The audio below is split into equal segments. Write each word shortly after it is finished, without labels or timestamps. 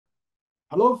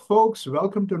Hello, folks.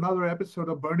 Welcome to another episode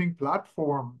of Burning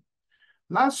Platform.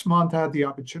 Last month, I had the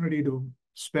opportunity to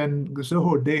spend the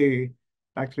Zoho day,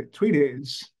 actually 3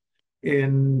 days,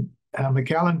 in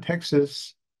McAllen,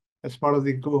 Texas, as part of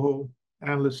the Zoho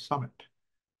Analyst Summit.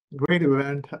 Great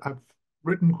event. I've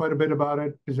written quite a bit about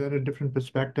it, presented different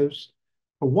perspectives.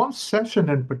 But one session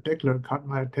in particular caught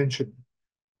my attention.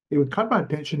 It would caught my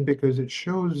attention because it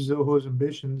shows Zoho's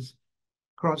ambitions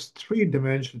across three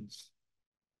dimensions.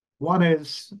 One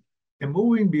is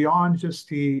moving beyond just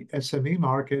the SME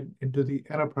market into the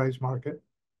enterprise market.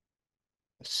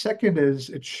 Second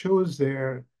is it shows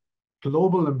their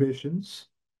global ambitions,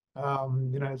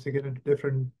 as they get into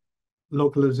different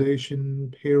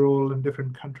localization, payroll in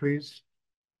different countries.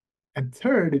 And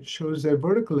third, it shows their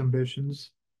vertical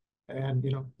ambitions.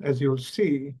 And, as you'll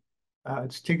see,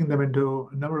 it's taken them into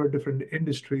a number of different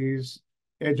industries,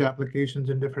 edge applications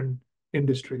in different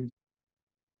industries.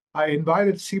 I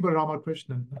invited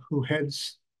Sivaramakrishnan, who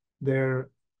heads their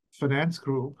finance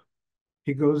group.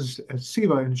 He goes as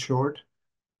Siva in short,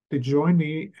 to join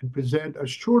me and present a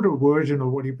shorter version of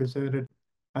what he presented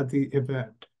at the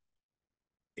event.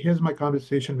 Here's my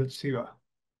conversation with Siva.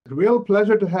 Real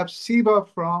pleasure to have Siva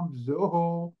from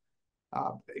Zoho.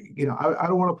 I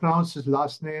don't want to pronounce his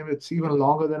last name. It's even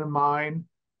longer than mine.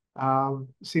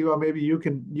 Siva, maybe you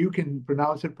can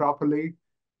pronounce it properly.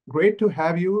 Great to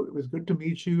have you. It was good to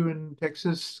meet you in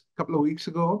Texas a couple of weeks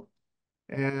ago,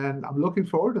 and I'm looking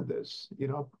forward to this.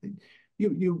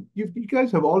 You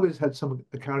guys have always had some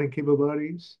accounting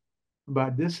capabilities,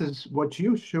 but this is what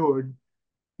you showed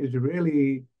is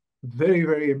really very,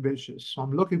 very ambitious. So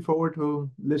I'm looking forward to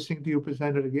listening to you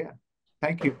present it again.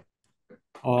 Thank you.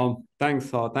 Thanks,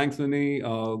 Vinnie.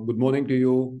 Good morning to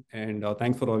you, and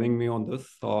thanks for having me on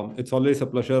this. It's always a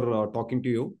pleasure talking to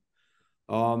you.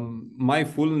 My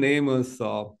full name is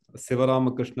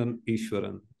Sivaramakrishnan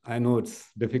Iswaran. I know it's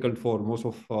difficult for most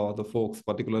of the folks,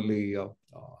 particularly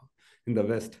in the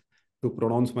West, to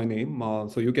pronounce my name.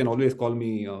 So you can always call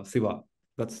me Siva.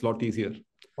 That's a lot easier.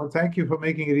 Well, thank you for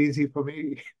making it easy for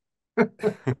me.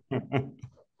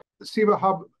 Siva,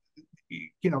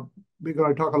 we're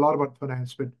going to talk a lot about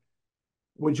finance, but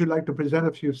would you like to present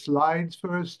a few slides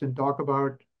first and talk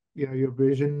about, your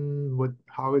vision,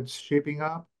 how it's shaping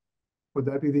up? Would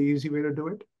that be the easy way to do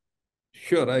it?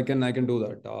 Sure, I can do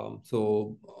that.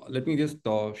 Let me just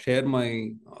share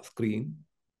my screen.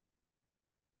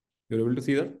 You're able to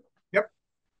see that? Yep.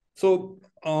 So,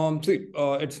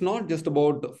 it's not just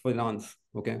about finance.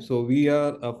 Okay. So we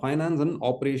are a finance and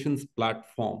operations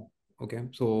platform. Okay.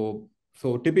 So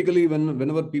typically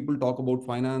whenever people talk about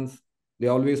finance, they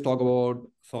always talk about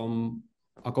some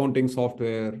accounting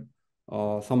software,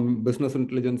 some business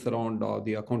intelligence around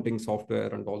the accounting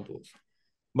software and all those.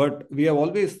 But we have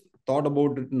always thought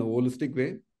about it in a holistic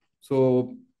way.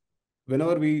 So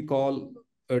whenever we call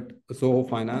it Zoho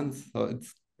Finance,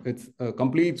 it's a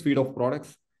complete suite of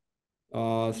products.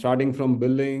 Starting from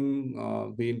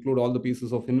billing, we include all the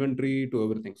pieces of inventory to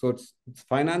everything. So it's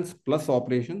finance plus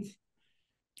operations.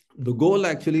 The goal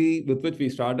actually with which we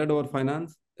started our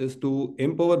finance is to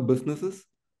empower businesses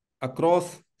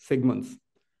across segments,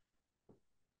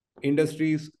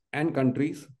 industries, and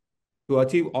countries to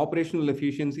achieve operational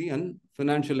efficiency and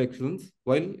financial excellence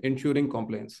while ensuring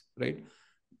compliance, right?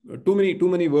 Too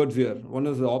many words here. One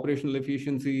is the operational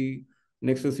efficiency.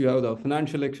 Next is you have the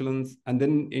financial excellence, and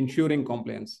then ensuring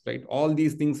compliance, right? All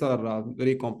these things are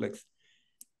very complex.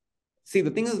 See,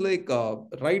 the thing is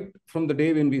right from the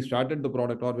day when we started the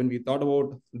product or when we thought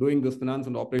about doing this finance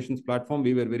and operations platform,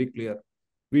 we were very clear.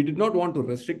 We did not want to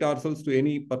restrict ourselves to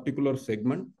any particular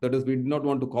segment. That is, we did not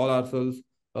want to call ourselves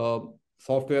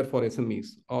software for SMEs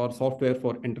or software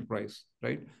for enterprise,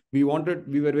 right? We were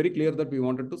very clear that we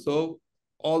wanted to serve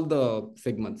all the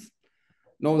segments.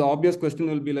 Now, the obvious question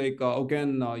will be how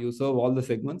can you serve all the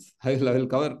segments? I will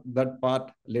cover that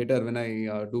part later when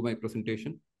I do my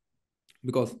presentation,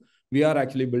 because we are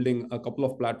actually building a couple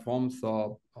of platforms,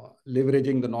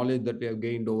 leveraging the knowledge that we have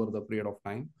gained over the period of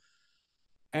time.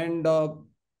 And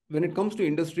when it comes to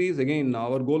industries, again,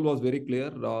 our goal was very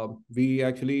clear. We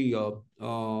actually,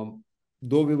 though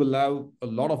we will have a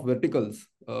lot of verticals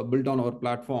built on our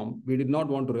platform, we did not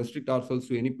want to restrict ourselves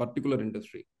to any particular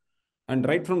industry. And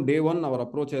right from day one, our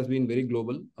approach has been very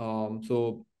global.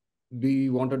 So we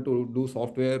wanted to do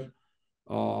software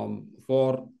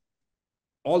for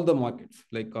all the markets.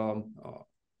 We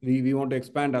want to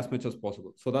expand as much as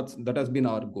possible. So that has been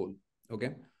our goal.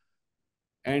 Okay.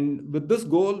 And with this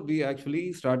goal, we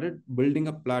actually started building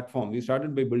a platform. We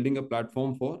started by building a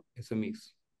platform for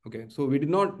SMEs. Okay. So we did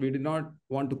not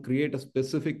want to create a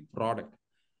specific product,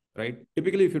 right?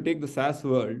 Typically, if you take the SaaS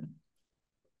world,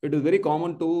 it is very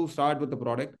common to start with the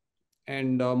product,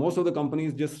 and most of the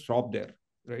companies just stop there,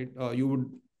 right? You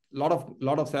would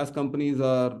lot of SaaS companies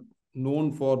are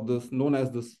known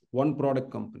as this one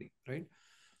product company, right?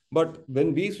 But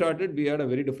when we started, we had a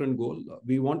very different goal.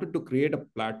 We wanted to create a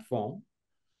platform,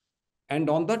 and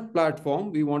on that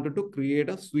platform, we wanted to create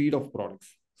a suite of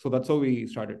products. So that's how we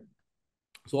started.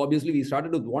 So obviously, we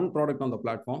started with one product on the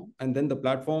platform, and then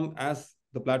as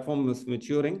the platform was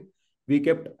maturing, we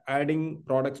kept adding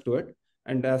products to it.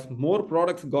 And as more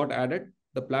products got added,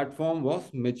 the platform was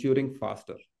maturing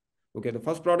faster. Okay, the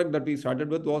first product that we started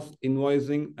with was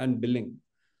invoicing and billing,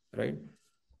 right?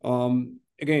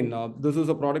 Again, this is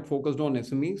a product focused on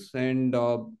SMEs, and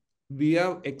we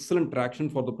have excellent traction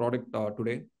for the product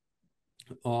today.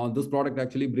 This product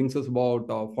actually brings us about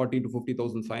 40 to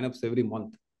 50,000 signups every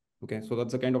month. Okay, so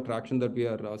that's the kind of traction that we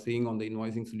are seeing on the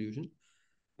invoicing solution.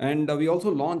 And we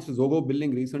also launched Zoho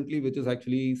billing recently, which is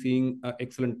actually seeing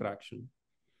excellent traction.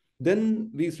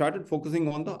 Then we started focusing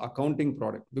on the accounting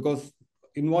product because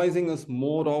invoicing is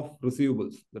more of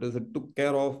receivables. That is, it took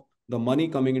care of the money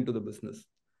coming into the business,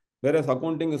 whereas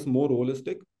accounting is more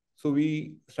holistic. So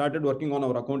we started working on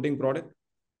our accounting product.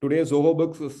 Today, Zoho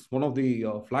Books is one of the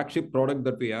flagship product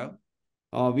that we have.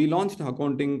 We launched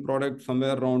accounting product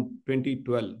somewhere around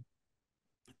 2012.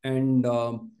 And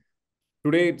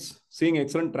today it's seeing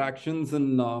excellent tractions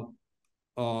in the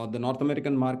North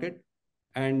American market.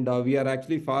 And we are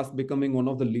actually fast becoming one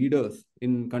of the leaders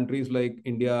in countries like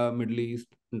India, Middle East,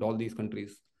 and all these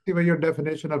countries. Siva, your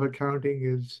definition of accounting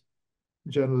is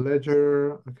general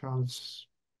ledger, accounts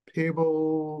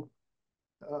payable,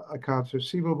 accounts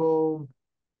receivable.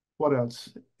 What else?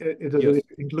 Does Yes. it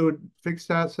include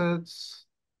fixed assets?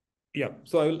 Yeah.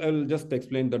 So I'll just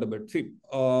explain that a bit. See,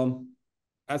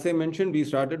 as I mentioned, we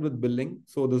started with billing.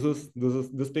 So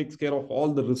this takes care of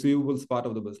all the receivables part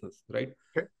of the business, right?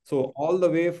 Okay. So all the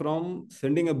way from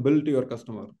sending a bill to your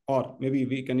customer, or maybe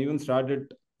we can even start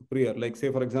it prior. Like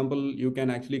say, for example, you can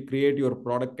actually create your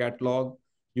product catalog.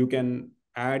 You can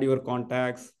add your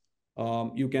contacts.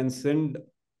 You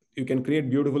can create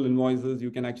beautiful invoices.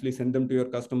 You can actually send them to your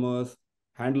customers,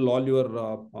 handle all your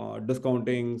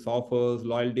discountings, offers,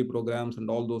 loyalty programs, and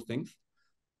all those things.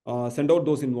 Send out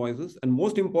those invoices, and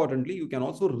most importantly, you can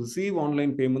also receive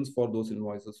online payments for those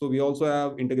invoices. So we also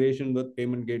have integration with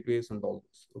payment gateways and all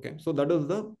this. Okay, so that is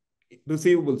the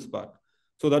receivables part.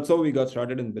 So that's how we got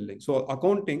started in billing. So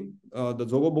accounting, the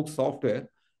Zoho Book software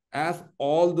has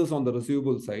all this on the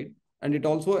receivable side, and it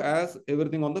also has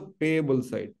everything on the payable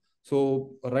side.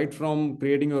 So right from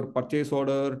creating your purchase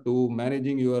order to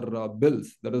managing your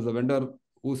bills, that is the vendor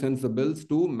who sends the bills,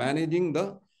 to managing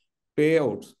the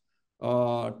payouts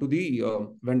to the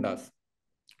vendors.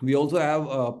 We also have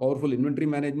a powerful inventory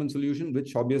management solution,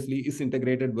 which obviously is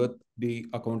integrated with the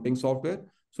accounting software.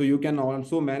 So you can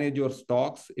also manage your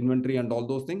stocks, inventory, and all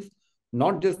those things.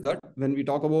 Not just that, when we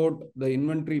talk about the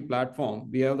inventory platform,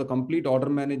 we have the complete order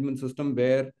management system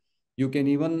where you can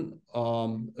even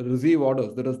receive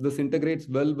orders. This integrates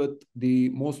well with the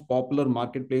most popular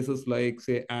marketplaces like,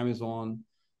 say, Amazon,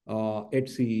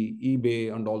 Etsy,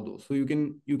 eBay, and all those. So you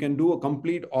can do a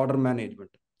complete order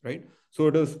management, right? So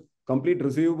it is complete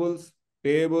receivables,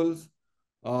 payables,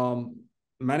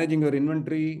 managing your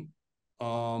inventory,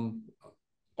 all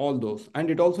those. And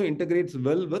it also integrates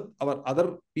well with our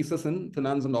other pieces in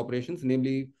finance and operations,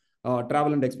 namely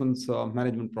travel and expense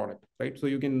management product, right? So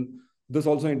this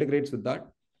also integrates with that.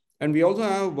 And we also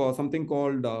have something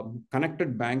called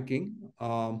connected banking.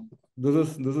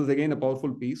 This is again a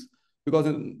powerful piece, because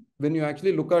when you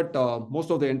actually look at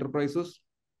most of the enterprises,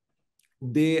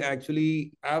 they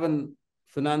actually have a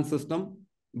finance system,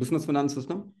 business finance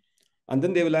system, and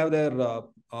then they will have their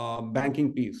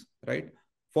banking piece, right?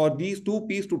 For these two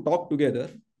pieces to talk together,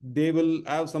 they will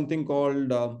have something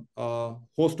called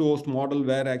host-to-host model,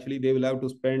 where actually they will have to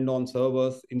spend on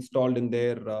servers installed in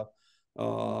their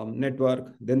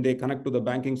network. Then they connect to the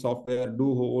banking software,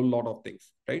 do a whole lot of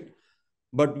things, right?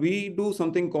 But we do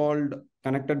something called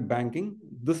connected banking.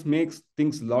 This makes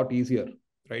things a lot easier,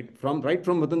 right? From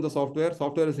within the software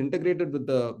is integrated with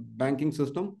the banking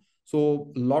system.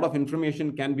 So a lot of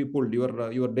information can be pulled.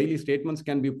 Your daily statements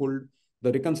can be pulled.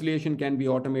 The reconciliation can be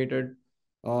automated.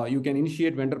 You can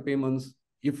initiate vendor payments.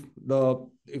 If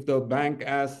the bank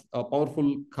has a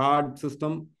powerful card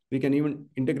system, we can even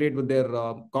integrate with their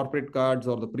corporate cards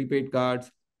or the prepaid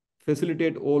cards,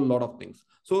 facilitate a whole lot of things.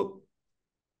 So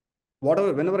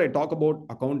whenever I talk about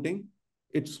accounting,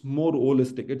 it's more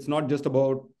holistic. It's not just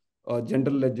about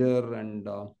general ledger and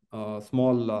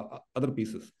small other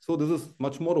pieces. So this is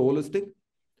much more holistic.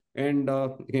 And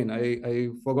again, I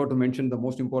forgot to mention the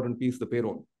most important piece, the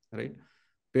payroll, right?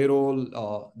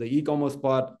 payroll, the e-commerce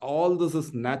part, all this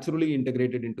is naturally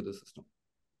integrated into the system.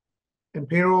 And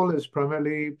payroll is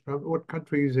primarily from what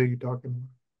countries are you talking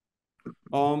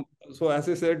about? So as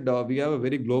I said, we have a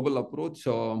very global approach.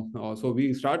 So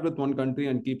we start with one country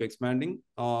and keep expanding.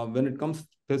 When it comes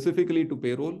specifically to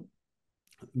payroll,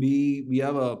 we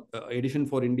have a edition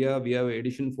for India. We have an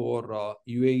edition for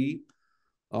UAE.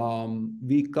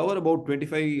 We cover about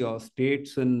 25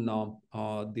 states in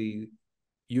the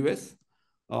US.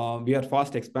 We are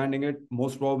fast expanding it.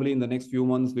 Most probably in the next few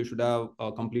months, we should have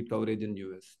complete coverage in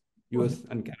US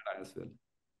and Canada as well.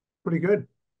 Pretty good.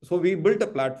 So we built a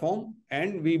platform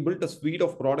and we built a suite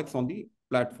of products on the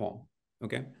platform.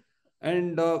 Okay.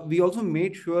 And we also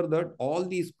made sure that all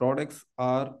these products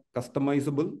are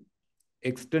customizable,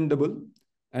 extendable,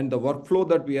 and the workflow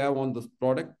that we have on this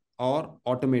product are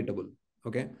automatable.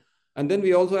 Okay. And then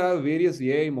we also have various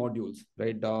AI modules,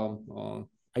 right?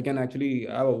 I can actually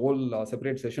have a whole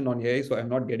separate session on AI, so I'm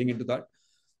not getting into that.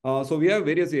 So we have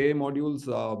various AI modules,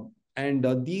 and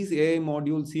these AI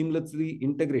modules seamlessly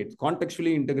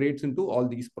contextually integrates into all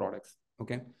these products.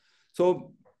 Okay.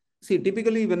 So see,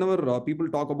 typically whenever people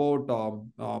talk about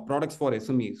products for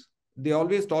SMEs, they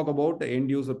always talk about the end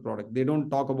user product. They don't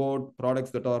talk about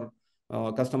products that are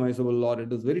customizable, or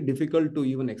it is very difficult to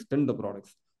even extend the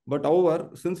products. But however,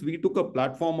 since we took a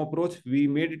platform approach, we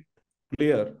made it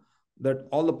clear that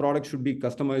all the products should be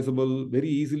customizable, very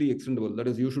easily extendable. That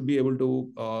is, you should be able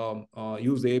to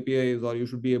use the APIs, or you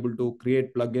should be able to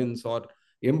create plugins or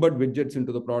embed widgets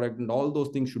into the product, and all those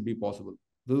things should be possible.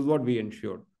 This is what we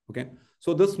ensured. Okay.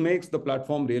 So this makes the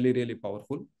platform really, really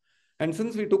powerful. And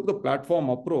since we took the platform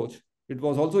approach, it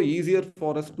was also easier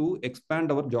for us to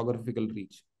expand our geographical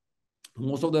reach.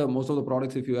 Most of the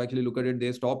products, if you actually look at it,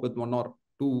 they stop with one or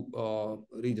two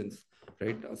regions,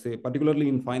 right? Say particularly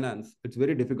in finance, it's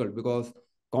very difficult because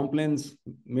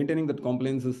maintaining that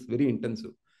compliance is very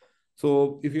intensive.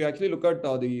 So if you actually look at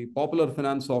the popular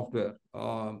finance software,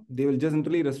 they will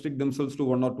generally restrict themselves to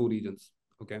one or two regions.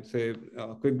 Okay, say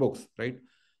QuickBooks, right?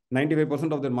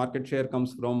 95% of their market share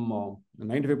comes from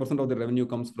 95% of the revenue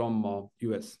comes from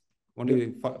US. Only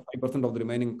 5% of the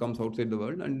remaining comes outside the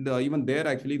world, and even there,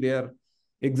 actually, they are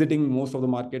exiting most of the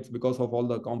markets because of all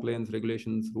the compliance,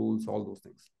 regulations, rules, all those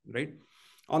things, right?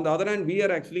 On the other hand, we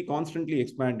are actually constantly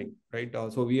expanding, right?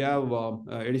 So we have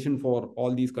edition for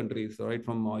all these countries, right?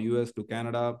 From US to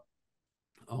Canada,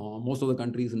 most of the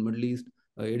countries in Middle East,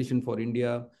 edition for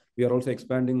India. We are also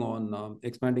expanding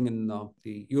in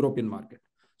the European market.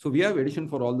 So we have edition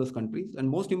for all those countries, and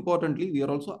most importantly, we are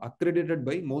also accredited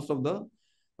by most of the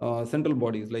central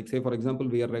bodies. Like, say, for example,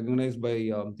 we are recognized by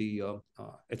the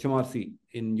HMRC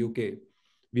in UK.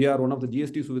 We are one of the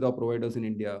GST Suvidha providers in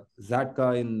India,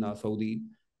 ZATCA in Saudi,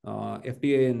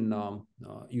 FTA in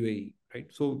UAE, right?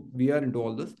 So we are into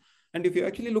all this. And if you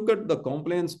actually look at the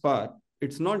compliance part,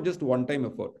 it's not just one-time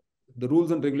effort. The rules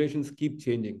and regulations keep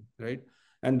changing, right?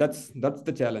 And that's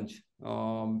the challenge.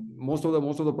 Most of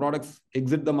the products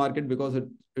exit the market because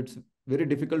it's very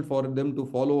difficult for them to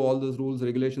follow all those rules,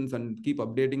 regulations, and keep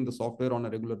updating the software on a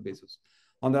regular basis.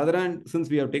 On the other hand, since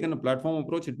we have taken a platform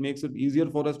approach, it makes it easier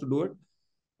for us to do it.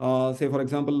 Say, for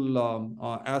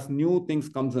example, as new things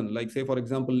comes in, like, say, for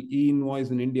example,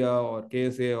 e-invoice in India or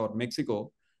KSA or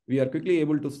Mexico, we are quickly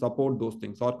able to support those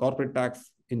things, or corporate tax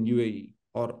in UAE,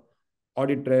 or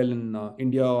audit trail in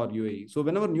India or UAE. So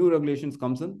whenever new regulations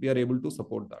comes in, we are able to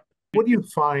support that. What do you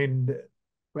find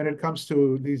when it comes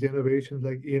to these innovations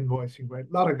like e-invoicing, right?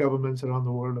 A lot of governments around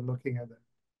the world are looking at that.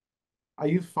 Are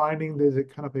you finding there's a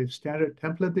kind of a standard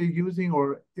template they're using,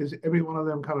 or is every one of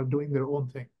them kind of doing their own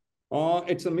thing?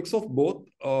 It's a mix of both.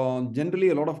 Generally,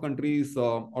 a lot of countries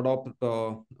adopt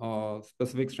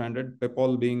specific standard,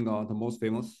 PayPal being the most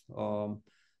famous.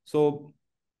 So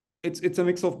it's a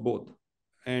mix of both.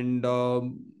 And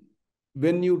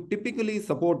when you typically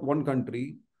support one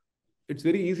country, it's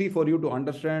very easy for you to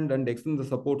understand and extend the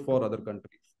support for other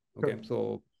countries. Okay, sure.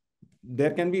 So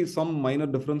there can be some minor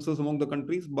differences among the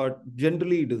countries, but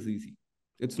generally it is easy.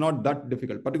 It's not that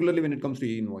difficult, particularly when it comes to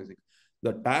e-invoicing.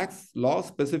 The tax law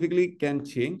specifically can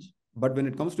change, but when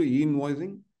it comes to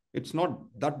e-invoicing, it's not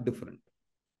that different.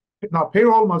 Now,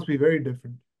 payroll must be very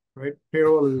different, right?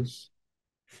 Payroll is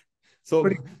so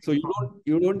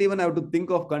you don't even have to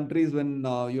think of countries when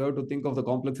you have to think of the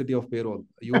complexity of payroll.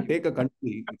 You take a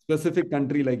specific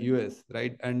country like US,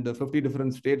 right, and the 50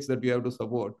 different states that you have to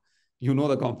support. You know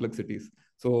the complexities.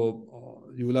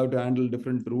 So you will have to handle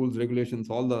different rules, regulations,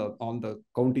 all the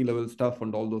county level stuff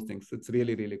and all those things. It's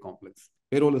really, really complex.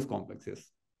 Payroll is complex, yes.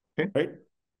 Okay. Right?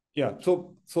 Yeah.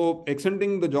 So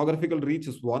extending the geographical reach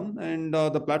is one, and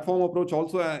the platform approach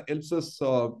also helps us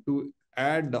to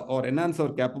add or enhance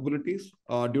our capabilities.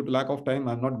 Due to lack of time,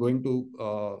 I'm not going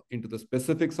to into the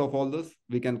specifics of all this.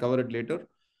 We can cover it later.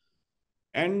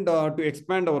 And to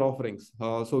expand our offerings.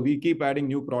 So we keep adding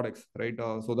new products, right?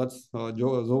 So that's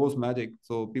Zoho's magic.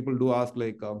 So people do ask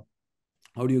like,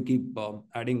 how do you keep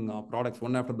adding products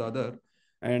one after the other?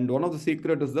 And one of the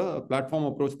secret is the platform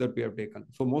approach that we have taken.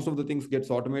 So most of the things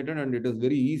gets automated and it is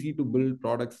very easy to build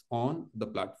products on the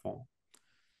platform.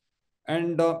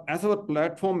 And as our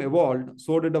platform evolved,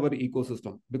 so did our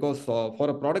ecosystem. Because for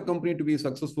a product company to be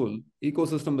successful,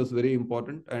 ecosystem is very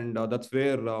important. And that's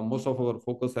where most of our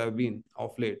focus have been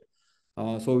of late.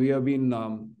 So we have been,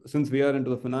 since we are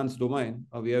into the finance domain,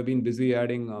 we have been busy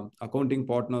adding accounting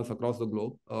partners across the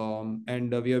globe.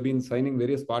 And we have been signing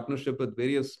various partnerships with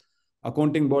various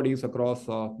accounting bodies across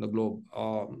the globe.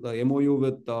 The MOU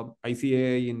with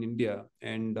ICAI in India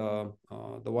and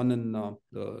the one in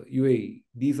the UAE.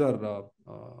 These are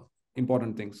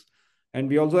important things. And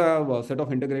we also have a set of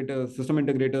integrators, system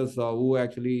integrators who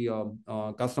actually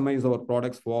customize our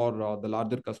products for the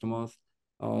larger customers.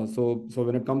 So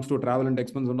when it comes to travel and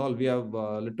expense and all, we have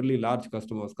literally large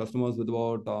customers with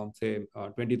about, say,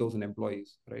 20,000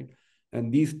 employees, right? And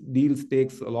these deals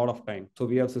takes a lot of time. So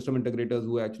we have system integrators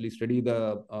who actually study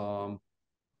the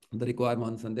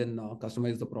requirements and then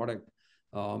customize the product.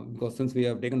 Because since we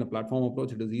have taken the platform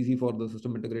approach, it is easy for the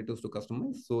system integrators to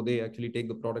customize. So they actually take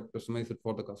the product, customize it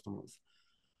for the customers.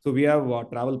 So we have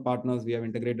travel partners. We have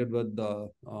integrated with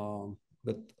GDS,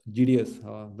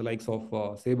 the likes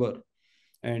of Sabre.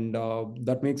 And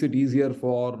that makes it easier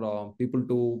for people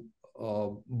to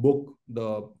book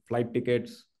the flight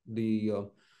tickets, the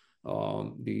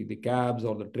cabs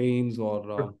or the trains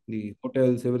or the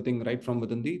hotels, everything right from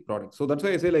within the product. So that's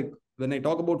why I say, like, when I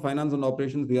talk about finance and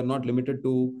operations, we are not limited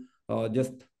to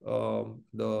just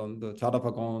the chart of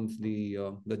accounts,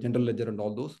 the general ledger and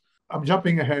all those. I'm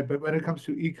jumping ahead, but when it comes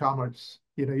to e-commerce,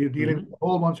 you're dealing with a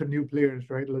whole bunch of new players,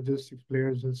 right? Logistics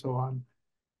players and so on.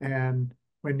 And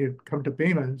when you come to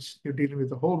payments, you're dealing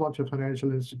with a whole bunch of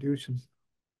financial institutions.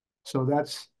 So that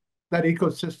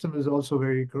ecosystem is also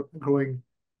growing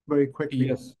very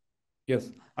quickly.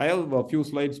 Yes. I have a few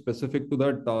slides specific to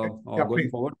that going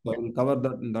forward. So I will cover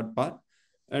that in that part.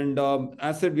 And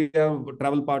as said, we have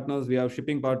travel partners, we have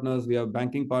shipping partners, we have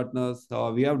banking partners,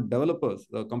 we have developers,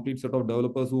 a complete set of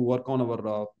developers who work on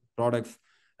our products.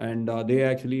 And they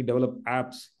actually develop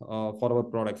apps for our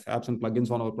products, apps and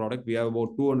plugins on our product. We have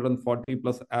about 240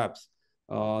 plus apps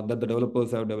that the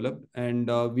developers have developed. And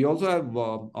we also have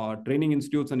training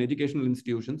institutes and educational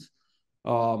institutions.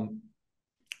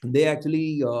 They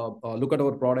actually look at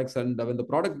our products, and when the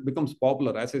product becomes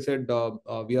popular, as I said,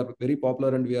 we are very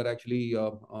popular and we are actually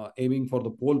aiming for the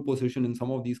pole position in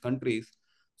some of these countries.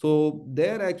 So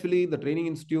there actually the training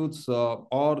institutes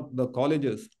or the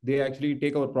colleges, they actually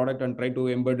take our product and try to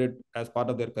embed it as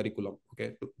part of their curriculum.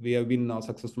 Okay, we have been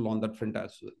successful on that front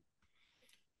as well.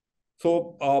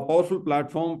 So a powerful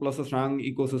platform plus a strong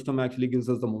ecosystem actually gives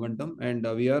us the momentum, and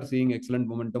we are seeing excellent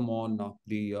momentum on the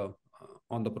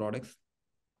products.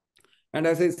 And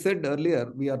as I said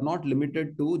earlier, we are not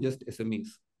limited to just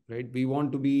SMEs, right? We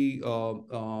want to be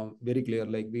very clear.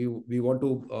 Like we want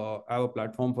to have a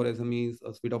platform for SMEs,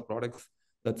 a suite of products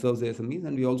that serves the SMEs,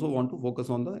 and we also want to focus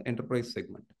on the enterprise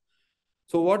segment.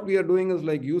 So what we are doing is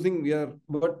like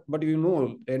but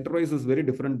enterprise is very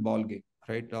different ball game,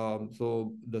 right?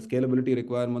 So the scalability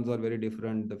requirements are very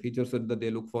different. The feature set that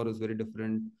they look for is very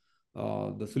different.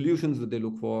 The solutions that they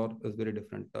look for is very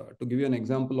different. To give you an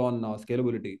example on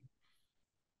scalability,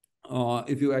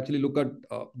 if you actually look at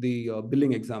the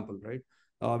billing example, right?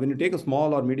 When you take a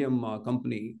small or medium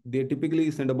company, they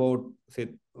typically send about, say,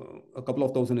 a couple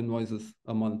of thousand invoices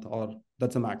a month, or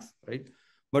that's a max, right?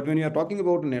 But when you are talking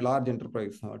about in a large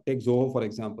enterprise, take Zoho, for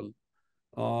example,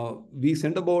 we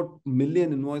send about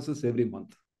million invoices every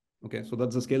month. Okay, so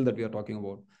that's the scale that we are talking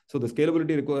about. So the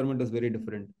scalability requirement is very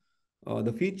different.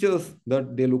 The features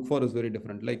that they look for is very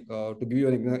different. Like to give you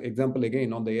an example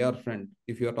again on the AR front,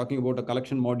 if you are talking about a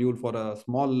collection module for a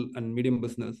small and medium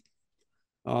business,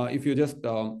 if you just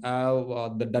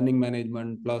have the dunning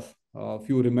management plus a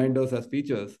few reminders as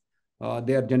features,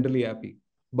 they are generally happy.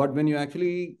 But when you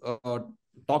actually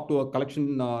talk to a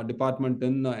collection department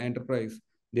in enterprise,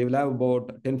 they will have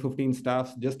about 10-15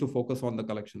 staffs just to focus on the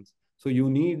collections. So you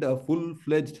need a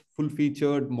full-fledged,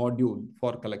 full-featured module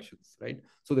for collections, right?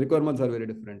 So the requirements are very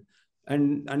different.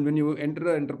 And when you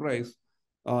enter an enterprise,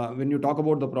 when you talk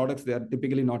about the products, they are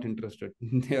typically not interested.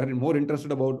 They are more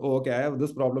interested about, oh, okay, I have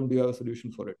this problem. Do you have a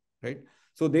solution for it, right?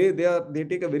 So they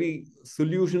take a very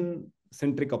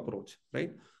solution-centric approach,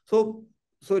 right? So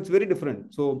So it's very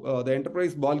different. So the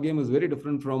enterprise ball game is very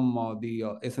different from the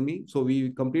SME. So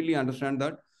we completely understand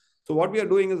that. So what we are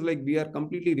doing is like we are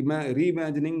completely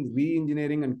reimagining,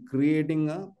 re-engineering, and creating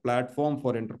a platform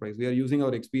for enterprise. We are using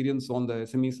our experience on the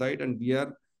SME side, and we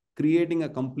are creating a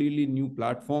completely new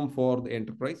platform for the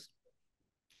enterprise.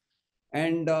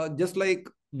 And just like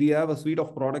we have a suite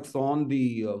of products on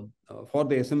the for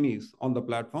the SMEs on the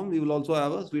platform, we will also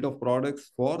have a suite of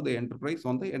products for the enterprise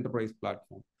on the enterprise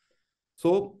platform.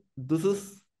 So this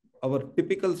is our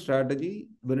typical strategy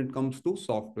when it comes to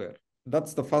software.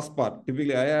 That's the first part.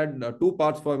 Typically, I had two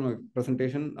parts for my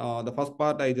presentation. The first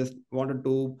part, I just wanted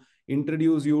to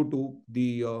introduce you to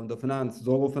the finance,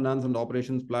 Zoho Finance and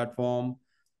Operations platform,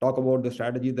 talk about the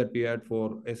strategy that we had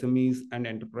for SMEs and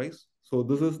enterprise. So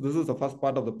this is the first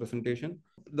part of the presentation.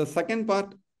 The second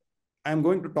part, I'm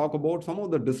going to talk about some of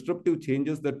the disruptive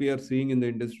changes that we are seeing in the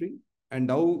industry and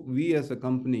how we as a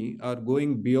company are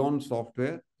going beyond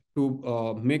software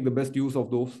to make the best use of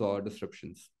those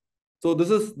disruptions. So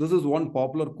this is one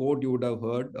popular quote you would have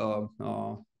heard.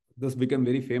 This became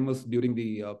very famous during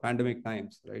the pandemic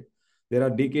times, right? There are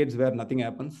decades where nothing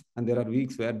happens, and there are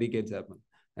weeks where decades happen.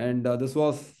 And this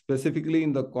was specifically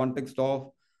in the context of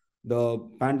the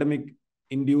pandemic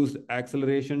induced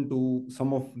acceleration to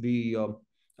some of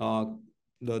uh,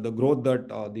 the growth that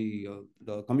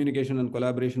the communication and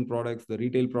collaboration products, the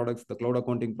retail products, the cloud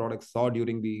accounting products saw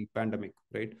during the pandemic,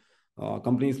 right?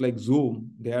 Companies like Zoom,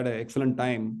 they had an excellent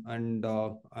time,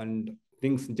 and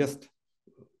things just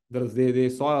they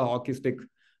saw a hockey stick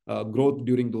growth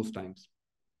during those times.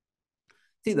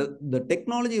 See, the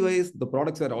technology wise, the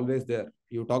products are always there.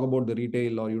 You talk about the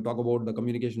retail, or you talk about the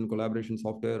communication collaboration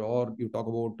software, or you talk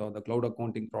about the cloud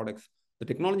accounting products. The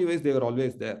technology wise, they were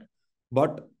always there.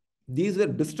 But these were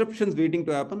disruptions waiting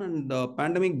to happen, and the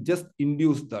pandemic just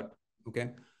induced that.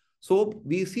 Okay. So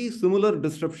we see similar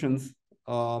disruptions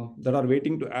that are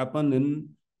waiting to happen in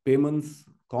payments,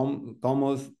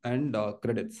 commerce, and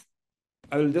credits.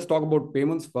 I will just talk about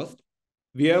payments first.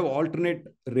 We have alternate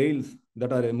rails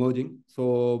that are emerging.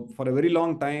 So for a very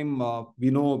long time, we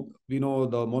know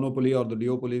the monopoly or the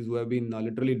duopolies who have been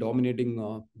literally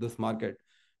dominating this market,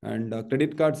 and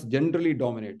credit cards generally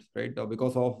dominate, right?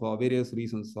 Because of various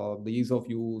reasons, the ease of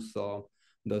use,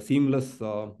 the seamless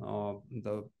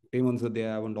the payments that they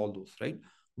have, and all those, right?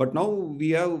 But now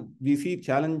we see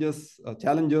challengers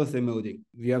emerging.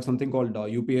 We have something called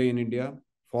UPI in India.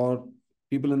 For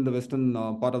people in the western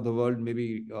part of the world,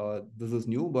 maybe this is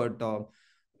new, but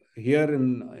here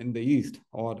in the east,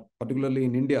 or particularly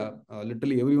in India,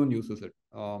 literally everyone uses it.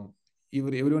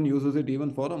 Even everyone uses it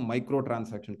even for a micro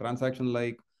transaction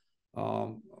like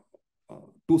um,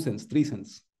 2 cents, 3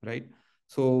 cents, right?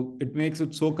 So it makes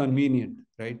it so convenient,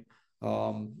 right?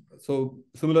 So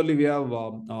similarly, we have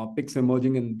Pix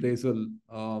emerging in Brazil.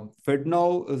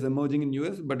 FedNow is emerging in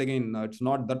US, but again, it's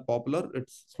not that popular.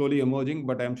 It's slowly emerging,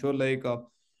 but I'm sure like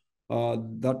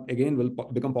that again will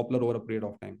become popular over a period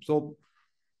of time. So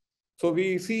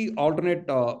we see alternate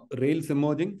rails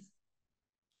emerging,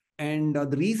 and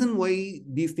the reason why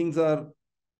these things are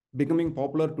becoming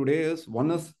popular today is one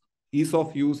is ease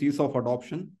of use, ease of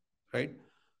adoption, right?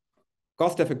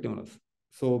 Cost effectiveness.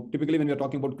 So typically when we're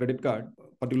talking about credit card,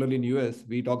 particularly in US,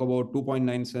 we talk about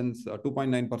 2.9 cents,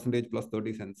 2.9 percentage plus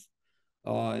 30 cents.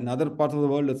 In other parts of the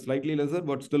world, it's slightly lesser,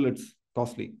 but still it's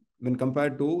costly when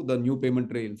compared to the new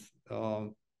payment rails.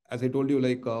 As I told you,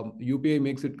 like UPI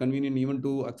makes it convenient even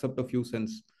to accept a few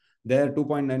cents. There,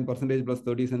 2.9 percentage plus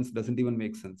 30 cents doesn't even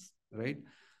make sense, right?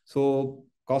 So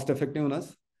cost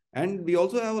effectiveness. And we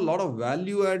also have a lot of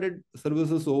value added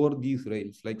services over these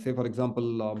rails. Like say, for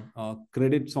example,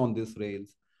 credits on these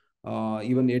rails.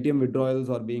 Even ATM withdrawals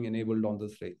are being enabled on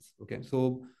these rails. Okay,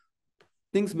 so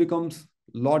things becomes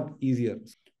a lot easier.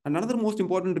 And another most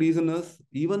important reason is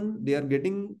even they are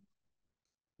getting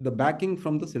the backing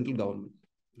from the central government,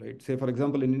 right? Say, for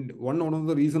example, in one of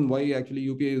the reason why actually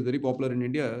UPI is very popular in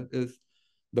India is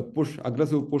the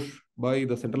aggressive push by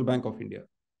the Central Bank of India,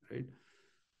 right?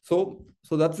 So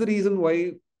that's the reason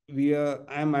why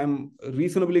I'm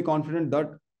reasonably confident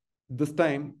that this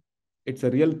time it's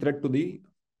a real threat to the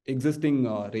existing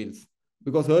rails,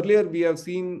 because earlier we have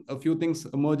seen a few things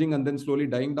emerging and then slowly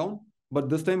dying down, but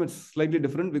this time it's slightly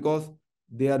different because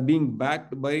they are being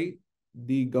backed by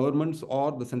the governments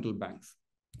or the central banks.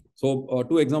 So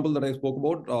two examples that I spoke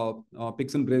about,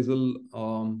 Pix in Brazil,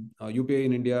 UPI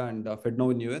in India, and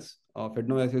FedNow in US.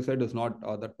 FedNow, as I said, is not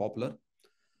that popular.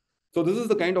 So this is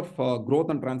the kind of growth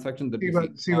and transaction that we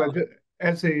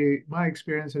see. My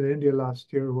experience in India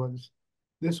last year was,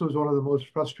 this was one of the most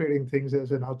frustrating things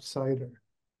as an outsider,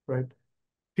 right?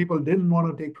 People didn't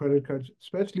want to take credit cards,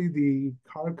 especially the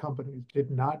card companies did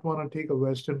not want to take a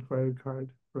Western credit card,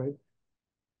 right?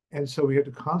 And so we had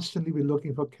to constantly be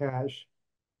looking for cash.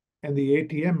 And the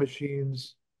ATM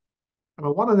machines, I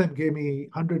mean, one of them gave me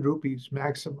 100 rupees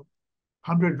maximum,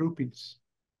 100 rupees,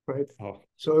 right? Oh,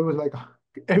 So it was like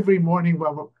every morning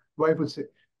my wife would say,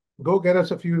 go get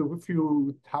us a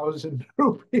few thousand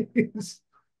rupees.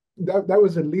 That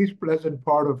was the least pleasant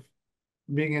part of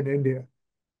being in India.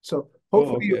 So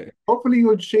oh, okay. hopefully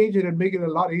you'll change it and make it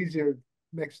a lot easier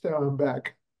next time I'm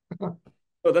back.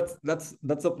 So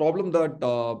that's a problem that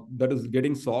that is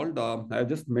getting solved. I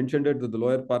just mentioned it with the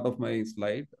lower part of my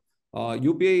slide.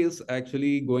 UPI is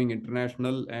actually going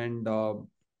international,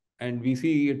 and we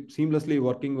see it seamlessly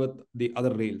working with the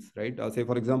other rails, right? Say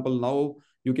for example, now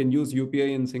you can use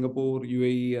UPI in Singapore,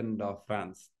 UAE, and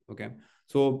France. Okay,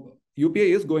 so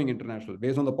UPI is going international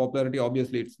based on the popularity.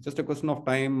 Obviously, it's just a question of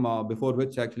time before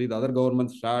which actually the other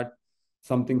governments start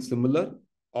something similar,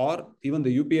 or even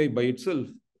the UPI by itself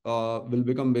will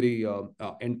become very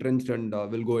entrenched and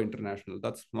will go international.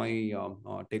 That's my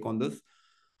take on this.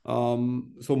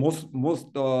 So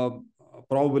most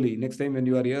probably next time when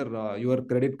you are here, your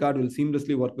credit card will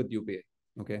seamlessly work with UPI.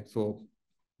 Okay, so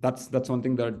that's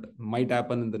something that might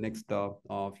happen in the next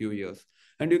few years,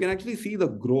 and you can actually see the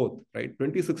growth. Right,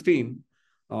 2016.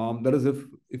 That is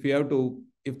if you have to,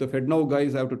 if the FedNow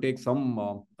guys have to take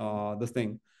some this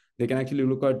thing, they can actually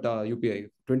look at UPI.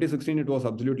 2016, it was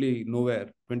absolutely nowhere.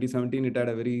 2017, it had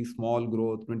a very small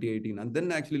growth. 2018, and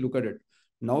then actually look at it.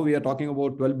 Now we are talking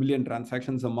about 12 billion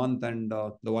transactions a month, and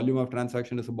the volume of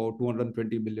transaction is about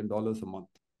 $220 billion a month.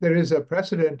 There is a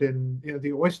precedent in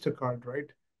the Oyster card, right?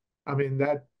 I mean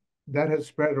that has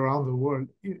spread around the world.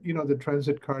 The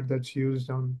transit card that's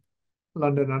used on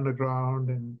London Underground,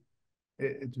 and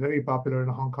it's very popular in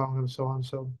Hong Kong and so on.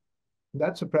 So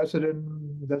that's a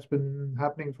precedent that's been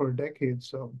happening for decades.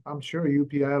 So I'm sure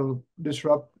UPI will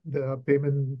disrupt the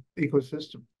payment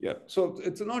ecosystem. Yeah, so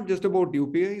it's not just about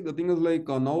UPI. The thing is like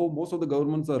now most of the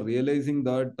governments are realizing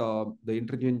that the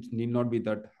interchange need not be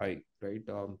that high, right?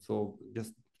 So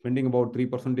just spending about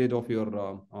 3% of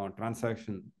your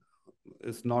transaction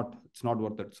is not, it's not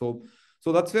worth it. So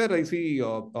that's where I see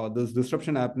this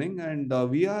disruption happening, and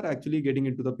we are actually getting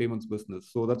into the payments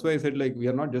business. So that's why I said like we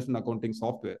are not just an accounting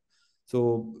software.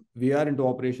 So we are into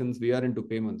operations, we are into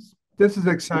payments. This is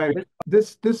exciting.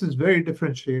 This is very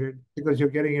differentiated because you're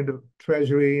getting into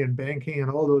treasury and banking and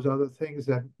all those other things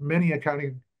that many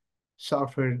accounting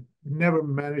software never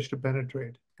managed to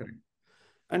penetrate. Correct.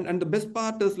 And the best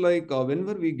part is like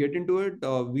whenever we get into it,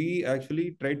 we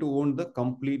actually try to own the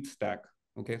complete stack.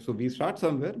 Okay, so we start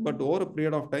somewhere, but over a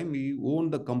period of time, we own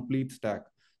the complete stack.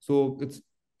 So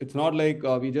it's not like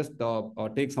we just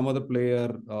take some other player,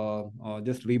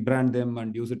 just rebrand them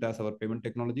and use it as our payment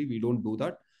technology. We don't do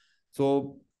that.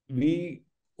 So we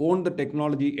own the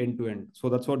technology end to end. So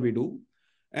that's what we do.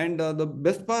 And the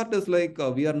best part is like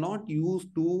we are not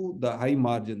used to the high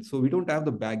margins, so we don't have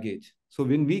the baggage. So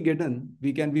when we get in,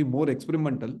 we can be more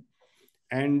experimental.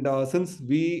 And since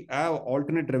we have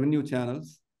alternate revenue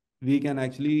channels, we can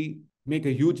actually make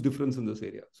a huge difference in this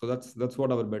area. So that's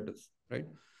what our bet is, right?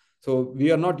 So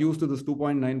we are not used to this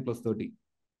 2.9 plus 30,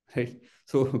 right?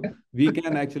 So we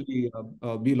can actually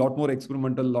be a lot more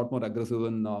experimental, a lot more aggressive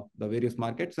in the various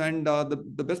markets. And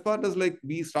the best part is like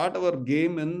we start our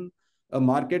game in a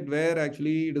market where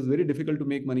actually it is very difficult to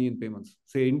make money in payments.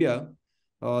 Say India,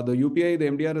 the UPI, the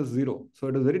MDR is zero. So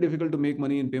it is very difficult to make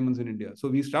money in payments in India. So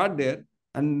we start there.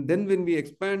 And then when we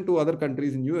expand to other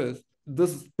countries in US,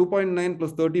 this 2.9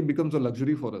 plus 30 becomes a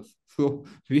luxury for us. So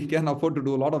we can afford to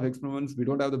do a lot of experiments. We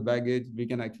don't have the baggage. We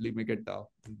can actually make it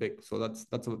big. So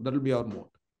that'll be our mode.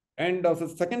 And the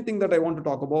second thing that I want to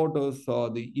talk about is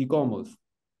the e-commerce,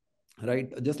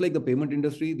 right? Just like the payment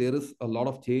industry, there is a lot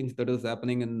of change that is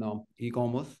happening in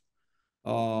e-commerce.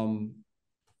 Um,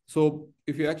 so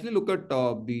if you actually look at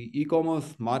the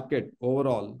e-commerce market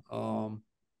overall,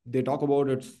 they talk about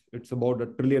it's about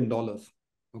 $1 trillion.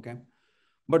 Okay,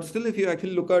 but still, if you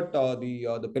actually look at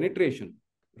the penetration,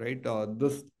 right?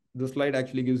 This slide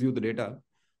actually gives you the data.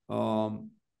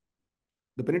 Um,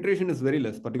 the penetration is very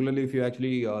less, particularly if you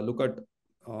actually look at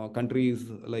countries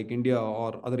like India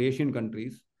or other Asian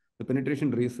countries. The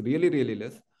penetration is really, really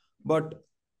less, but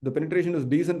the penetration is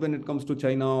decent when it comes to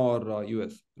China or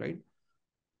US, right?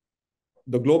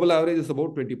 The global average is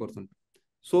about 20%.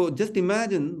 So just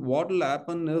imagine what will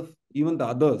happen if even the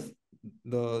others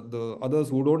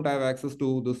who don't have access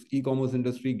to this e-commerce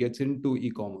industry gets into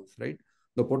e-commerce, right?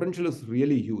 The potential is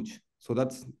really huge. So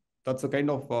that's a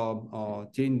kind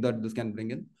of change that this can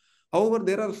bring in. However,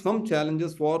 there are some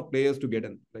challenges for players to get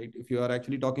in, right? If you are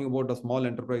actually talking about a small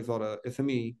enterprise or a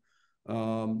SME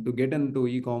to get into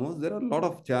e-commerce, there are a lot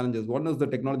of challenges. One is the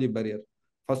technology barrier.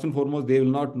 First and foremost, they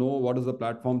will not know what is the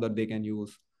platform that they can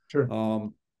use,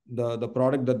 Sure. the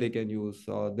product that they can use.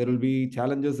 There will be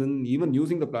challenges in even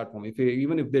using the platform.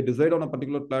 Even if they decide on a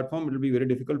particular platform, it will be very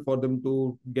difficult for them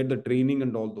to get the training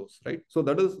and all those, right? So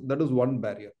that is one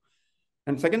barrier.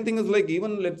 And second thing is like,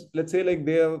 even let's say like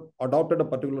they have adopted a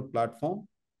particular platform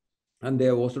and they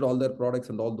have hosted all their products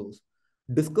and all those.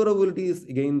 Discoverability is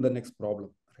again the next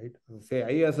problem, right? Say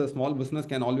I as a small business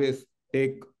can always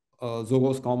take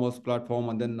Zoho's commerce platform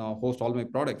and then host all my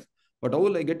products. But how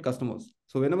will I get customers?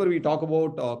 So whenever we talk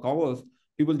about commerce,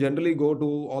 people generally go to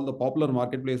all the popular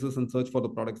marketplaces and search for the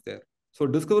products there. So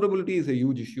discoverability is a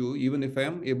huge issue, even if I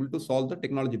am able to solve the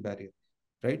technology barrier,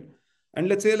 right? And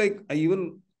let's say like I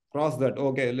even cross that.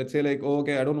 Okay, let's say like, oh,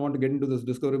 okay, I don't want to get into this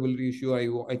discoverability issue.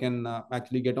 I can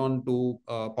actually get on to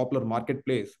a popular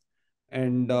marketplace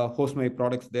and host my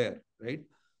products there, right?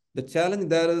 The challenge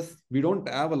there is we don't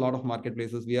have a lot of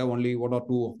marketplaces. We have only one or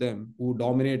two of them who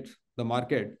dominate the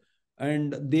market,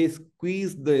 and they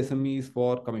squeeze the SMEs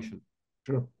for commission,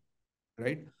 Sure.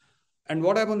 right? And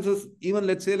what happens is, even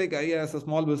let's say like I as a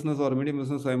small business or a medium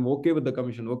business, I'm okay with the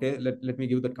commission. Okay, let me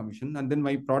give that commission. And then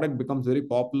my product becomes very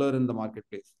popular in the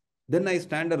marketplace. Then I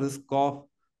stand a risk of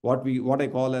what I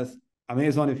call as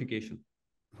Amazonification.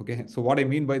 Okay, so what I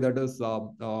mean by that is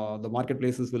the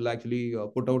marketplaces will actually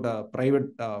put out a private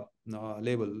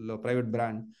label, a private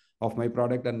brand of my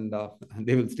product, and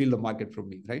they will steal the market from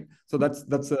me, right? So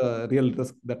that's a real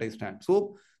risk that I stand.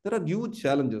 So there are huge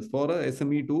challenges for a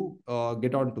SME to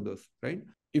get onto this, right?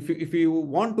 If you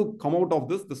want to come out of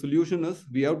this, the solution is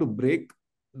we have to break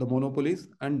the monopolies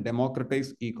and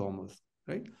democratize e-commerce,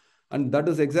 right? And that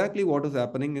is exactly what is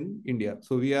happening in India.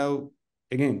 So we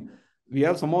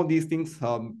have some of these things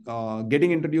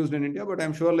getting introduced in India, but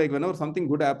I'm sure like whenever something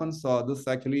good happens, this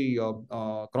actually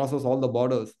crosses all the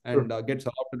borders Sure. and gets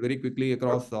adopted very quickly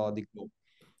across the globe,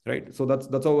 right? So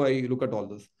that's how I look at all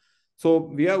this. So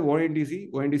we have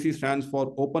ONDC. ONDC stands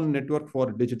for Open Network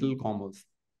for Digital Commerce.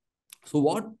 So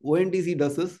what ONDC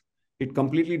does is it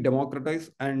completely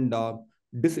democratizes and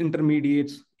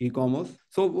disintermediates e-commerce.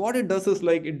 So what it does is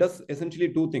like it does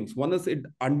essentially two things. One is it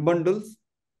unbundles,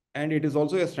 and it is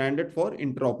also a standard for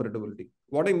interoperability.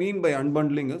 What I mean by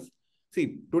unbundling is,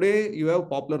 see, today you have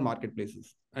popular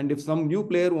marketplaces, and if some new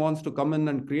player wants to come in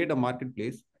and create a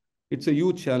marketplace, it's a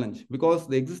huge challenge because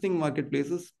the existing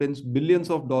marketplaces spends billions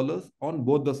of dollars on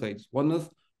both the sides. One is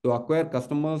to acquire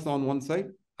customers on one side,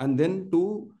 and then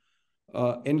to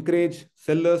encourage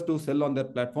sellers to sell on their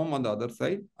platform on the other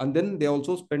side, and then they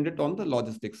also spend it on the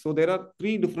logistics. So there are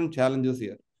three different challenges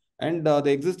here, and the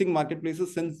existing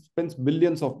marketplaces spends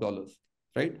billions of dollars,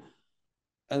 right?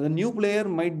 And the new player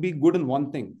might be good in one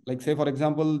thing, like say for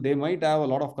example, they might have a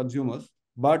lot of consumers,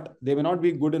 but they may not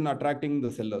be good in attracting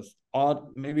the sellers, or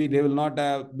maybe they will not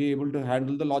be able to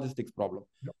handle the logistics problem.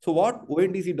 So what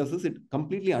ONDC does is it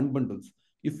completely unbundles.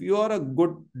 If you are a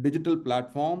good digital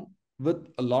platform with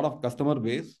a lot of customer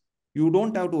base, you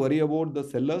don't have to worry about the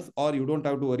sellers, or you don't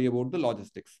have to worry about the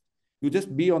logistics. You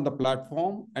just be on the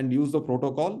platform and use the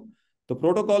protocol. The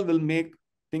protocol will make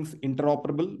things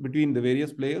interoperable between the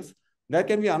various players. There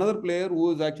can be another player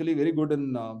who is actually very good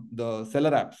in the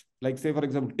seller apps. Like say, for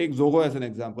example, take Zoho as an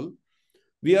example.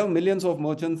 We have millions of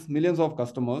merchants, millions of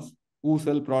customers who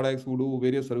sell products, who do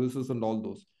various services and all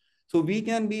those. So we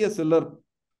can be a seller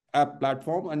app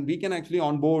platform, and we can actually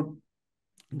onboard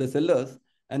the sellers,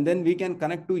 and then we can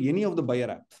connect to any of the buyer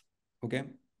apps. Okay,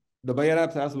 the buyer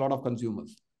apps has a lot of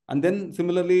consumers, and then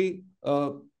similarly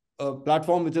a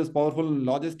platform which is powerful in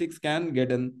logistics can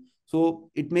get in. So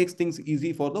it makes things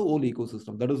easy for the whole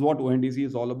ecosystem. That is what ONDC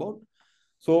is all about.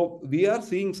 So we are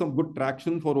seeing some good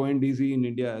traction for ONDC in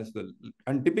India as well.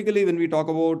 And typically when we talk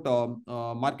about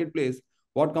marketplace,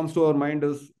 what comes to our mind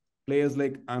is players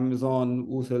like Amazon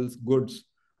who sells goods,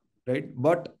 right?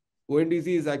 But ONDC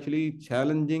is actually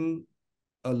challenging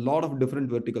a lot of different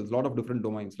verticals, a lot of different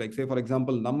domains. Like say, for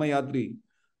example, Nammayatri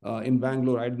in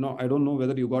Bangalore. I don't know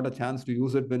whether you got a chance to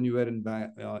use it when you were in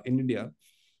India.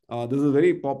 This is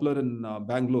very popular in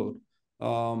Bangalore.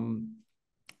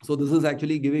 So this is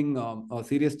actually giving a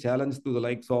serious challenge to the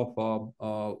likes of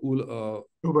Uber.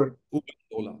 Uber and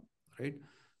Ola, right?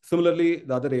 Similarly,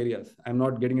 the other areas. I'm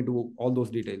not getting into all those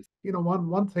details.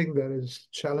 One thing that is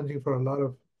challenging for a lot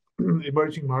of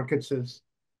emerging markets is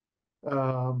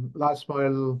last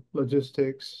mile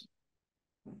logistics,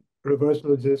 reverse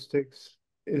logistics.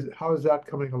 How is that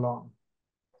coming along?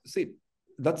 See,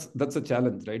 that's a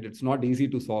challenge, right? It's not easy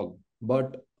to solve,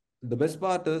 but the best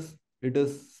part is it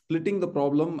is splitting the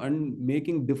problem and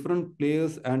making different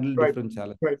players handle Right. different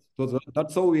challenges. Right. So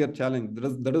that's how we are challenged.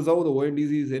 That is how the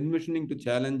ONDC is envisioning to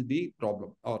challenge the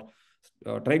problem, or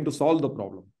trying to solve the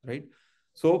problem, right?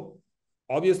 So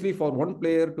obviously, for one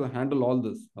player to handle all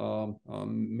this,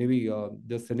 maybe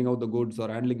just sending out the goods or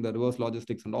handling the reverse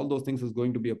logistics and all those things is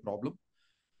going to be a problem.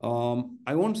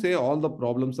 I won't say all the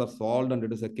problems are solved and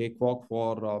it is a cakewalk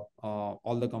for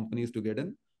all the companies to get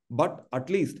in, but at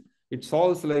least it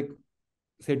solves, like,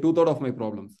 say, two-thirds of my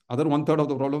problems. Other one-third of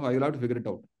the problem, I will have to figure it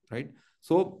out, right?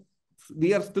 So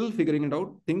we are still figuring it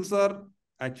out. Things are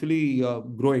actually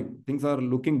growing. Things are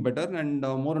looking better, and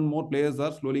more players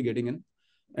are slowly getting in.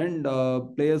 And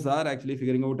players are actually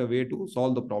figuring out a way to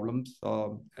solve the problems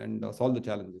and solve the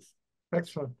challenges.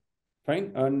 Excellent.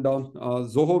 Fine. And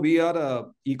Zoho, we are a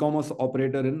e-commerce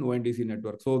operator in ONDC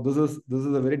network. So this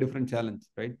is a very different challenge,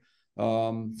 right?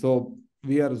 So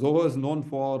Zoho is known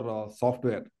for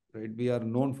software, right? We are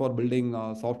known for building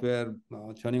software,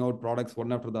 churning out products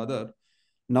one after the other.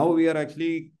 Now we are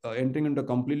actually entering into a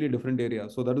completely different area.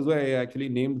 So that is why I actually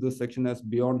named this section as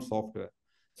Beyond Software.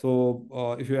 So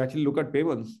if you actually look at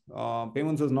payments,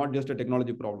 payments is not just a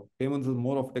technology problem. Payments is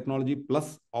more of technology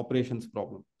plus operations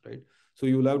problem, right? So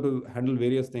you will have to handle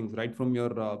various things, right, from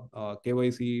your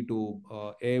KYC to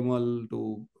AML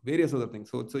to various other things.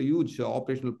 So it's a huge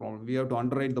operational problem. We have to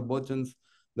underwrite the merchants.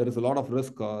 There is a lot of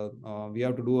risk. We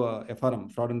have to do a FRM,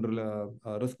 fraud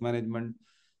and risk management.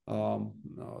 Um,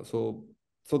 so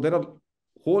there are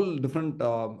whole different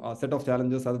set of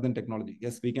challenges other than technology.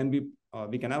 Yes, we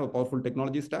can have a powerful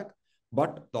technology stack,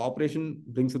 but the operation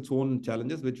brings its own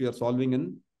challenges, which we are solving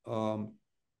in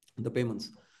the payments.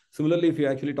 Similarly, if you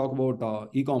actually talk about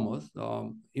e-commerce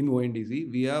in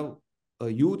ONDC, we have a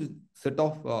huge set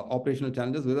of operational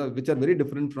challenges which are very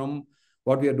different from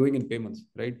what we are doing in payments,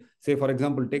 right? Say, for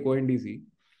example, take ONDC.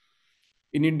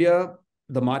 In India,